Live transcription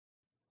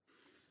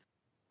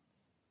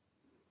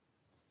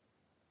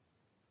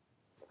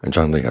And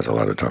John Lee has a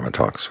lot of Dhamma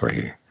talks where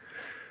he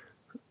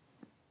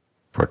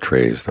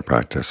portrays the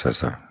practice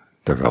as a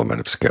development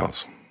of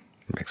skills.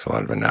 He makes a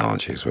lot of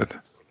analogies with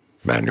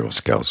manual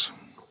skills,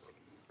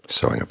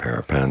 sewing a pair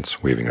of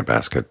pants, weaving a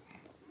basket,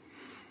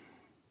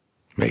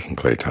 making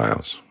clay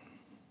tiles.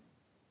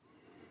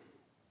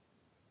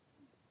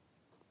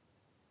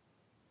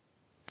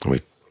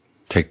 We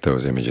take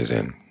those images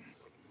in,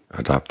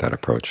 adopt that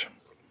approach,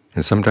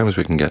 and sometimes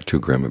we can get too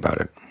grim about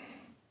it.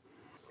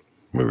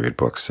 We read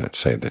books that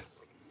say that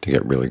to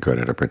get really good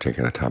at a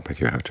particular topic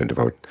you have to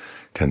devote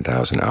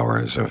 10,000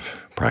 hours of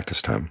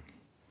practice time.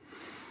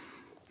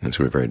 And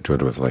so we very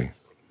intuitively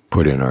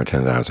put in our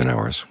 10,000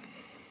 hours,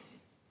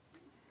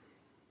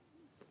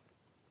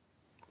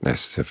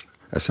 as if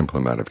a simple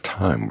amount of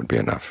time would be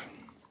enough.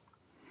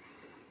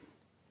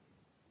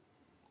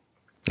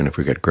 And if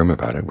we get grim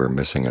about it, we're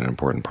missing an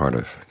important part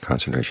of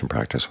concentration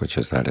practice, which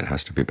is that it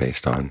has to be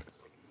based on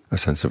a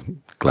sense of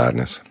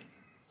gladness,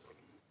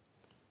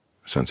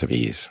 a sense of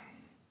ease,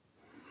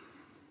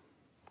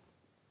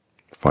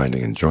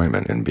 finding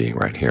enjoyment in being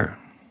right here.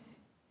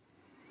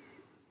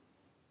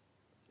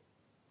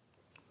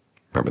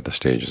 Remember the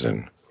stages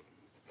in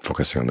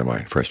focusing on the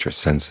mind. First you're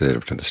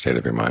sensitive to the state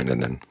of your mind,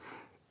 and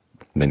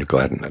then you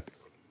gladden it.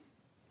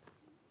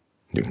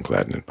 You can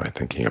gladden it by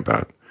thinking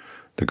about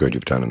the good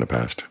you've done in the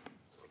past,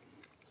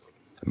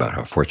 about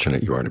how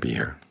fortunate you are to be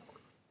here,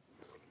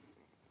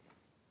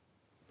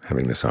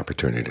 having this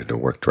opportunity to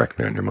work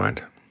directly on your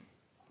mind.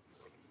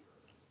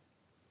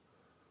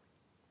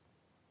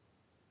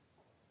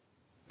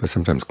 But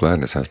sometimes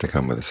gladness has to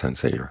come with a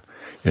sense that you're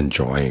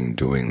enjoying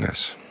doing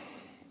this.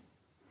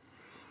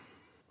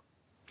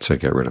 So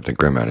get rid of the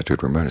grim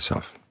attitude, remind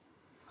yourself,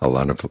 a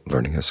lot of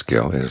learning a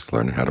skill is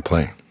learning how to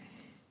play.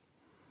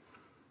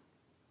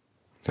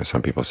 There's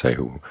some people say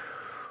who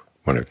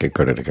want to get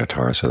good at a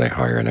guitar, so they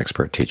hire an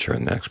expert teacher,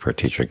 and the expert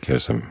teacher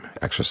gives them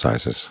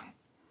exercises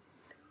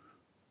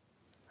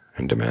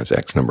and demands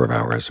X number of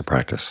hours of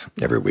practice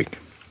every week.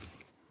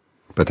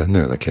 But then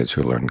there are the kids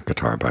who learn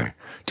guitar by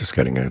just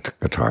getting a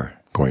guitar,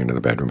 going into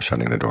the bedroom,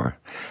 shutting the door,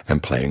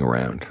 and playing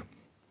around.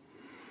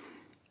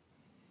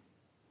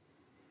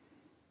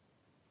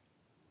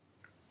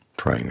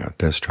 Trying out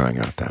this, trying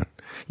out that,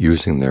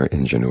 using their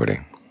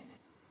ingenuity.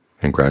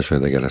 And gradually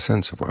they get a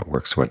sense of what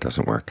works, what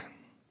doesn't work.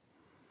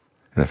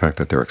 And the fact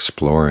that they're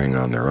exploring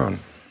on their own,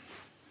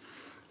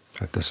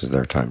 that this is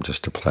their time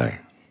just to play,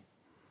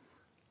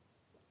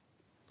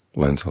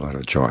 lends a lot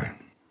of joy,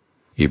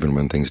 even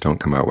when things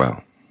don't come out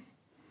well.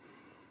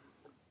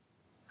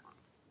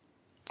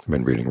 I've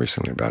been reading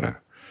recently about a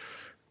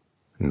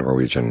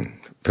Norwegian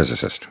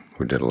physicist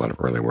who did a lot of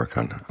early work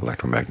on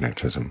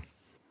electromagnetism,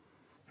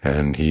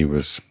 and he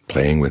was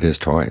playing with his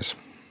toys.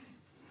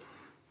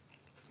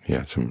 He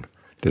had some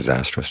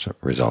disastrous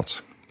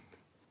results.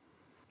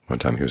 One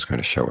time he was going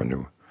to show a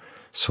new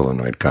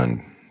solenoid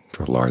gun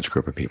to a large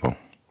group of people,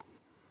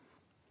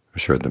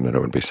 assured them that it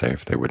would be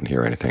safe. They wouldn't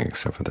hear anything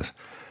except for the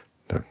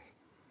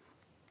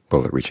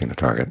bullet reaching the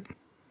target.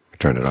 He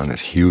turned it on, this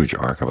huge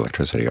arc of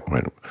electricity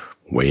went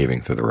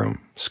waving through the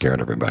room,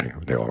 scared everybody.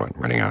 They all went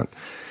running out.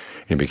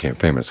 He became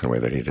famous in a way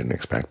that he didn't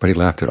expect, but he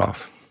laughed it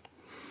off.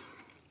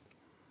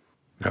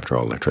 After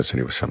all,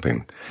 electricity was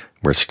something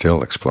we're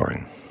still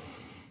exploring.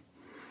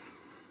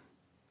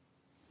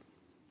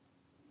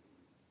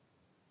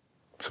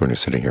 So when you're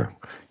sitting here,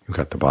 you've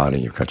got the body,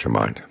 you've got your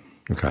mind,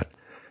 you've got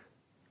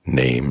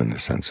name in the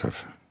sense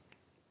of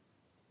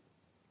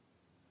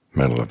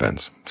mental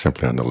events,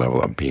 simply on the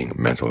level of being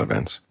mental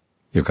events.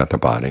 You've got the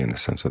body in the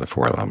sense of the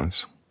four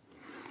elements.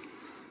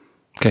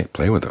 Okay,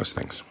 play with those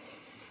things.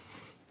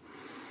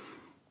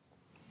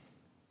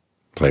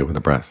 Play with the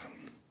breath.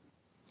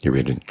 You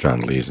read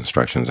John Lee's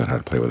instructions on how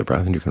to play with the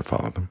breath, and you can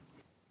follow them.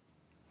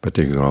 But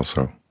you can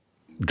also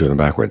do them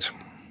backwards.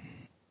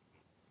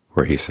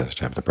 Where he says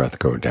to have the breath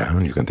go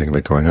down, you can think of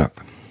it going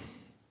up,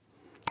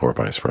 or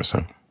vice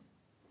versa.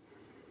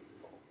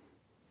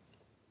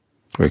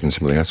 Or you can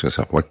simply ask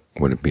yourself, what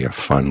would it be a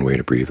fun way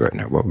to breathe right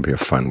now? What would be a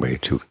fun way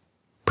to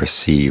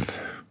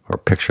perceive or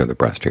picture the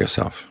breath to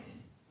yourself?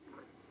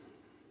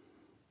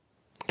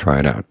 Try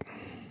it out.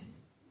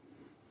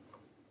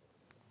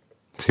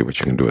 See what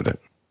you can do with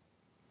it.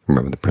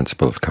 Remember the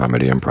principle of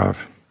comedy improv.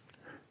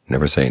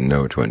 Never say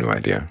no to a new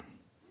idea.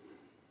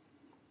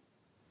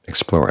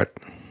 Explore it.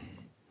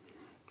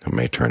 It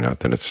may turn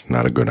out that it's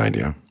not a good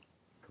idea,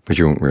 but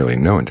you won't really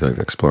know until you've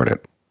explored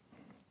it.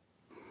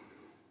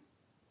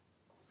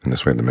 In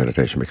this way, the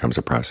meditation becomes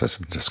a process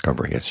of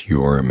discovery. It's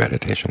your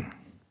meditation.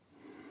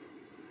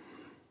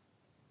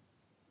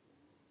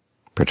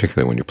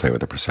 Particularly when you play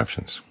with the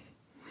perceptions.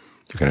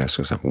 You can ask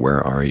yourself, where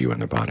are you in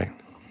the body?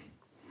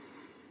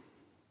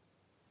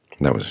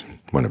 That was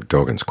one of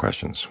Dogen's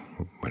questions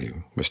when he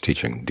was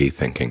teaching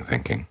dethinking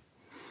thinking.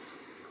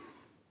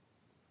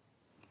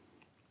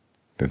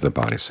 Is the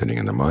body sitting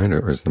in the mind,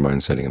 or is the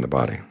mind sitting in the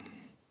body?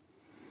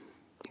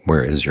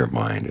 Where is your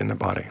mind in the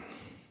body?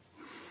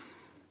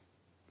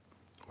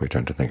 We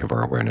tend to think of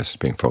our awareness as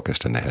being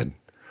focused in the head,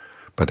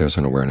 but there's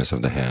an awareness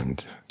of the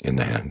hand in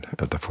the hand,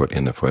 of the foot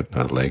in the foot,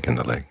 of the leg in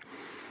the leg.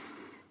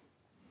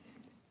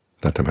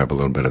 let them have a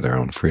little bit of their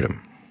own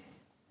freedom.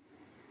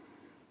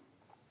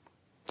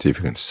 See if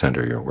you can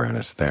center your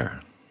awareness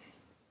there.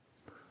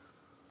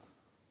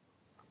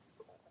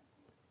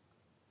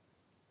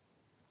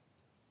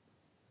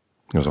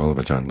 Because all of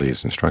Ajahn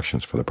Lee's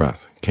instructions for the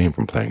breath came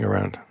from playing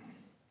around.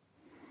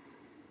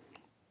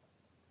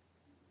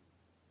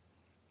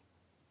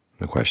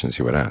 The questions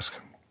he would ask,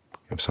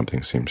 if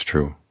something seems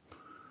true,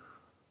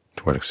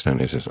 to what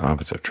extent is its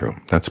opposite true?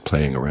 That's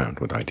playing around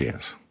with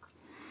ideas.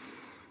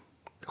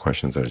 The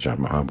questions that Ajahn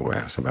Mahabhu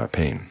asks about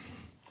pain.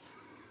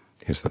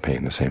 Is the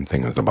pain the same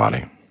thing as the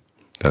body?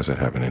 Does it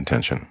have an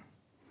intention?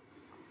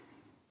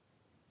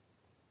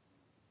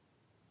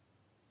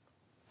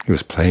 He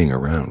was playing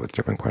around with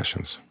different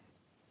questions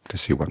to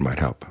see what might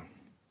help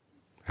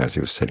as he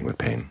was sitting with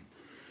pain.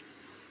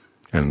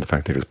 And the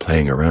fact that he was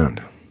playing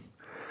around,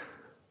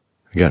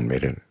 again,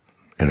 made it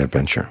an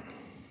adventure,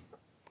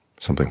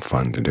 something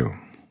fun to do.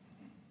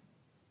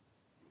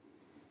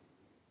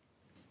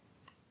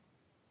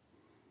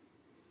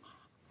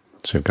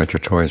 So you've got your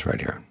toys right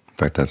here. In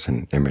fact, that's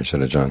an image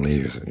that Ajahn Lee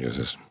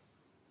uses.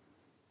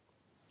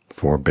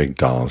 4 big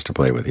dolls to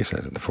play with, he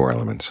says, the 4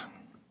 elements.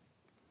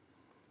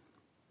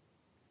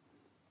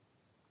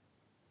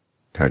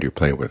 How do you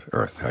play with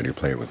earth? How do you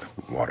play with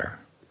water?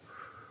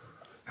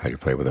 How do you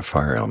play with the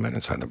fire element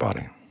inside the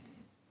body?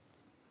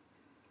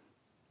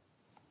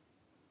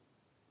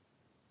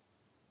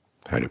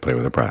 How do you play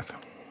with the breath?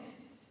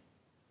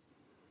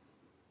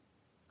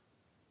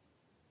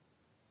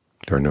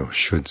 There are no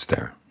shoulds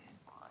there.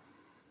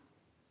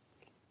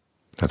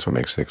 That's what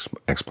makes the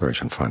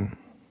exploration fun.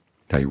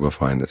 Now you will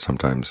find that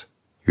sometimes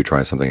you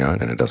try something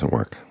out and it doesn't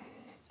work.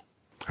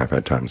 I've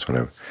had times when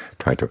I've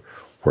tried to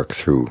work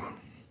through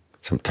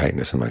some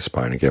tightness in my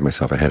spine and gave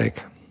myself a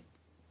headache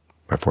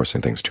by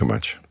forcing things too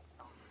much.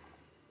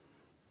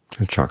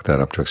 And chalk that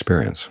up to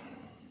experience.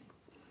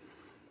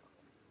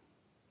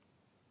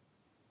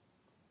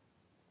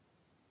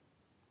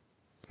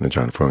 And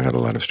Ajahn Fuang had a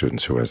lot of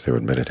students who, as they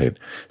would meditate,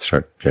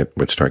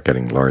 would start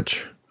getting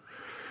large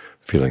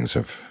feelings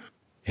of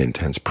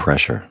intense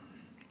pressure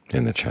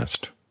in the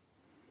chest.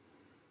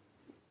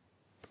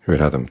 He would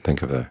have them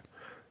think of the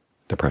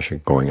pressure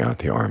going out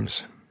the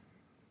arms,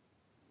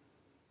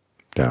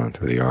 down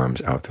through the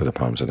arms, out through the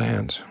palms of the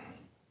hands.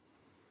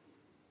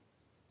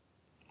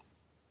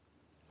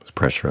 With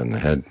pressure in the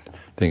head,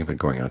 think of it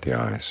going out the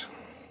eyes.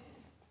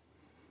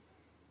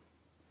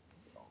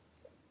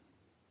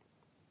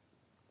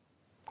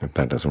 If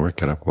that doesn't work,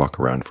 get up, walk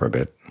around for a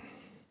bit,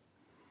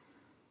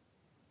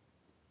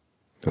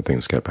 so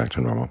things get back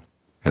to normal,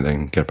 and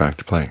then get back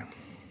to play.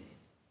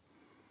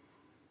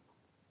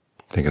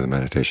 Think of the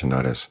meditation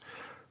not as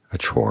a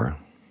chore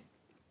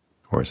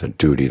or as a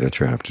duty that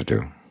you have to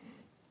do.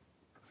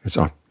 It's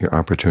your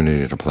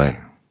opportunity to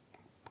play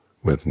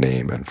with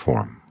name and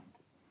form.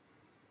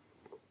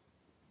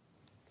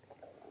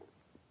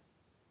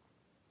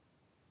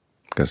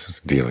 Because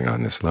it's dealing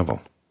on this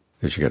level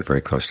that you get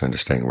very close to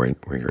understanding where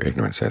your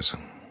ignorance is.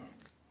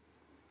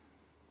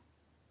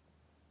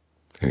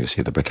 And you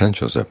see the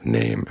potentials of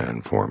name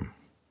and form.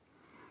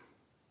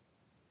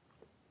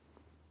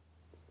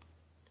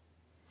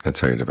 That's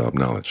how you develop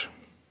knowledge.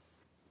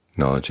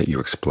 Knowledge that you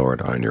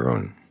explored on your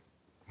own.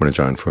 When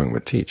Ajahn Fuang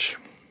would teach,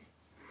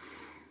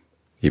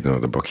 even though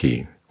the book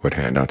he would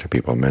hand out to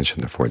people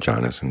mentioned the 4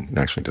 jhanas and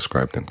actually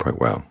described them quite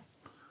well,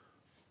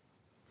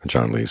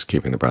 Ajahn Lee's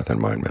Keeping the Breath in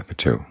Mind method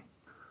too,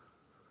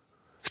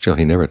 still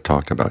he never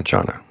talked about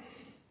jhana.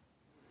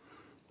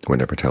 He would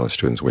never tell his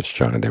students which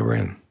jhana they were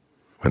in.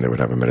 When they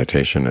would have a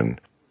meditation and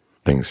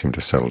things seemed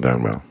to settle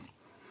down well,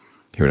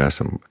 he would ask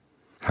them,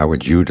 how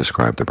would you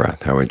describe the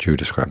breath? How would you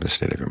describe the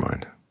state of your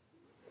mind?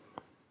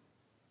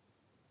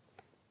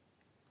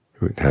 He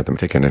would have them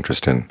take an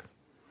interest in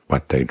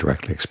what they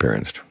directly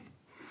experienced,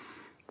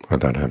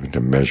 without having to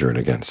measure it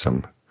against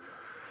some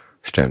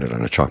standard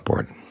on a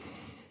chalkboard.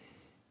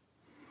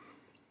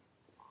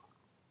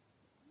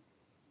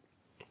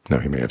 Now,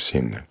 he may have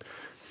seen that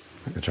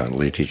Ajahn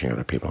Lee teaching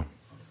other people.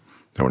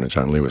 Now, when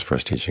Ajahn Lee was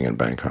first teaching in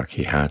Bangkok,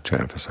 he had to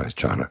emphasize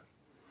jhana,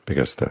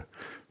 because the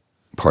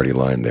party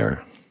line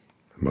there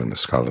among the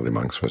scholarly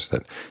monks was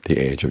that the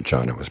age of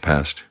jhana was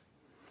past.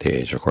 The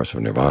age, of course,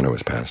 of nirvana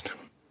was past.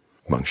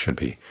 Monks should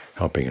be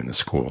helping in the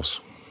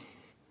schools.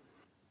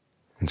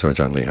 And so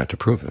Ajahn Lee had to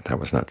prove that that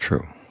was not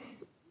true.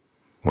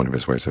 One of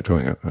his ways of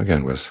doing it,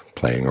 again, was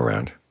playing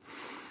around.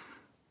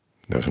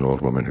 There was an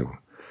old woman who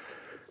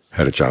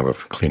had a job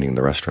of cleaning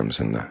the restrooms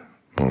in the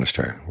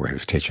monastery where he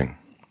was teaching.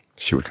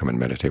 She would come and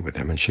meditate with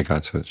him, and she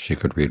got so that she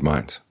could read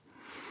minds.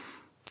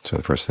 So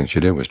the first thing she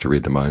did was to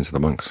read the minds of the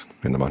monks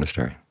in the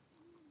monastery.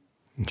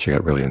 And she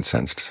got really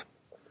incensed,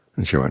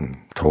 and she went and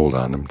told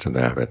on them to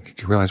the abbot,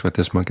 "Do you realize what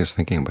this monk is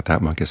thinking, what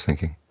that monk is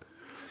thinking?"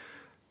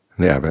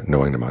 And the abbot,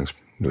 knowing the monks,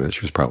 knew that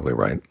she was probably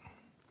right.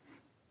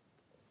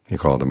 He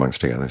called the monks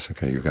together and said,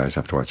 "Okay, you guys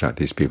have to watch out.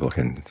 These people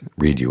can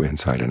read you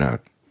inside and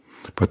out.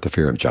 Put the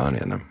fear of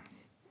jhana in them."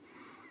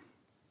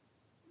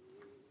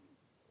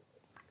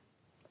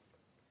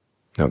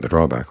 Now, the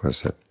drawback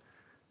was that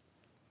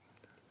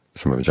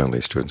some of Ajahn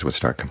Lee's students would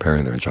start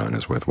comparing their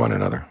jhanas with one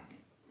another.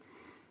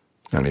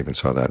 And I even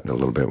saw that a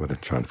little bit with the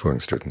Chan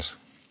Fuang students.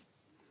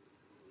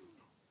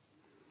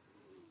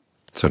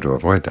 So to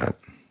avoid that,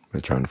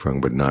 the Chan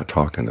Fuang would not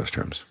talk in those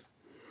terms.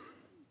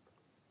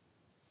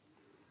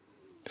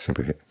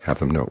 Simply have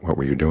them note, what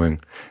were you doing?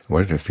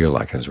 What did it feel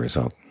like as a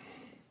result?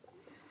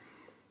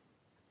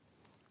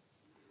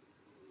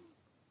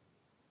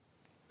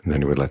 And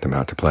then you would let them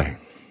out to play.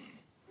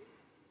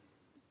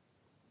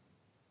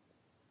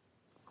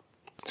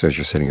 So as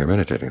you're sitting here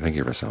meditating, think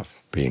of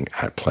yourself being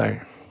at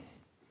play.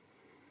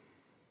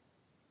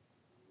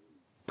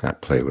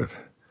 At play with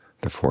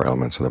the four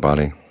elements of the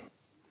body,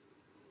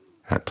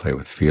 at play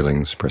with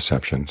feelings,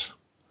 perceptions,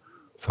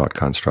 thought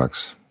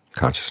constructs,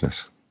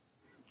 consciousness,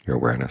 your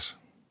awareness,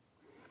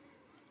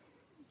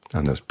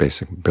 on those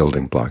basic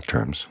building block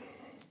terms.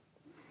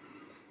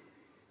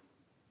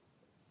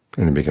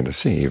 And you begin to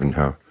see even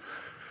how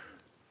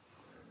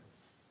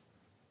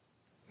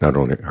not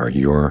only are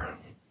your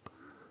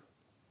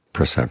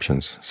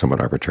perceptions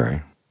somewhat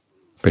arbitrary,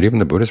 but even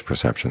the Buddhist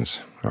perceptions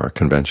are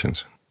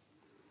conventions.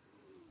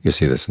 You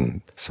see this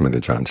in some of the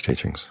John's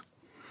teachings.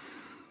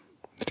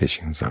 The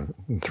teachings on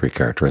three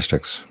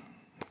characteristics,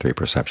 three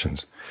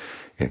perceptions,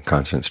 in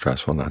constant,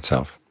 stressful, not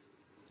self.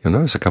 You'll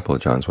notice a couple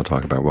of Johns will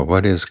talk about, well,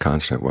 what is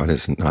constant, what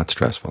is not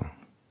stressful,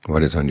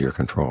 what is under your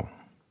control.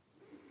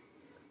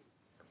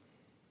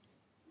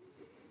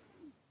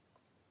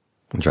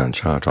 And John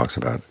Cha talks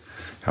about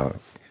how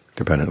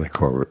dependently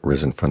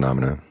co-arisen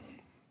phenomena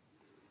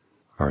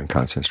are in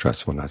constant,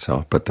 stressful, not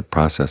self, but the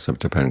process of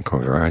dependent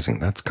co-arising,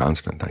 that's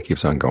constant, that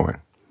keeps on going.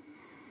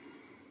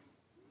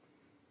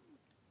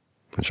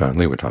 And John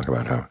Lee would talk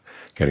about how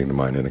getting the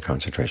mind into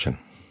concentration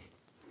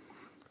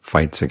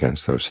fights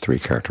against those three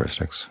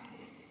characteristics.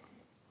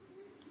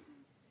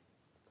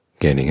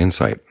 Gaining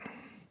insight,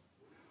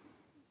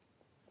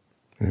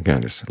 and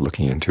again, is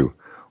looking into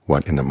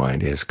what in the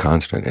mind is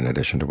constant in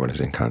addition to what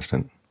is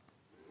inconstant.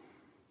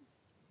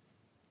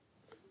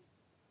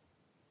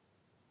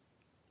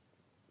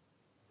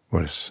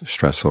 What is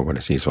stressful, what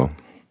is easeful,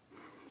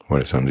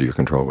 what is under your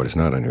control, what is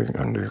not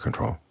under your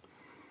control.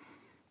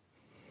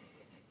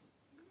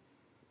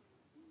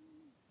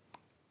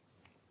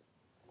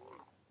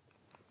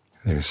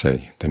 They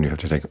say, then you have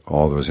to take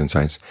all those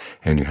insights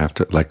and you have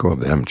to let go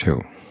of them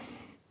too.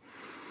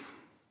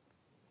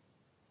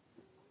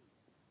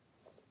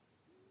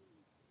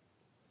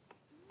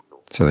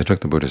 So they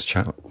took the Buddha's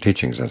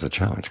teachings as a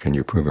challenge. Can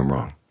you prove him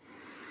wrong?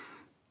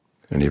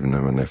 And even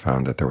then when they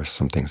found that there were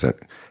some things that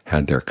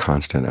had their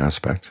constant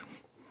aspect,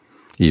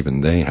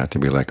 even they had to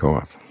be let go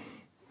of,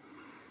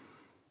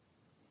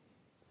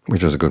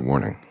 which was a good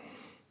warning.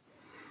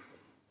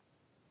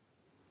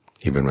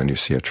 Even when you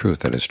see a truth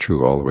that is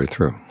true all the way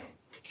through,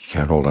 you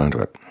can't hold on to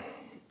it.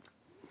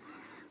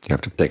 You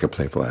have to take a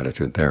playful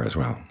attitude there as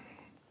well.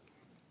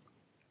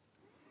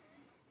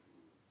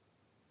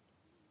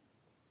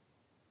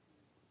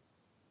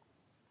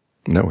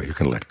 That way you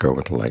can let go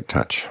with a light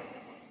touch.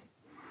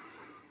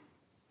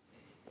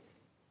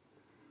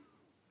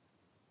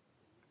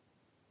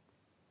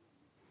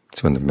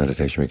 So when the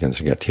meditation begins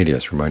to get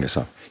tedious, remind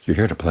yourself, you're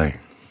here to play.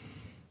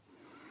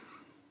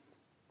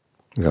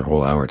 You've got a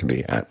whole hour to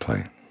be at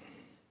play.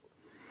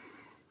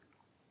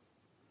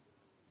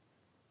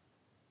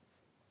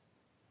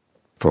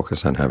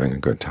 Focus on having a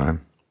good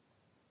time,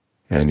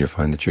 and you'll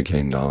find that you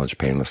gain knowledge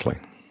painlessly,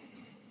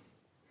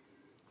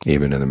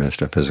 even in the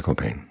midst of physical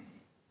pain.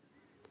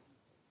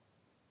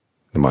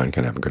 The mind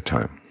can have a good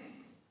time.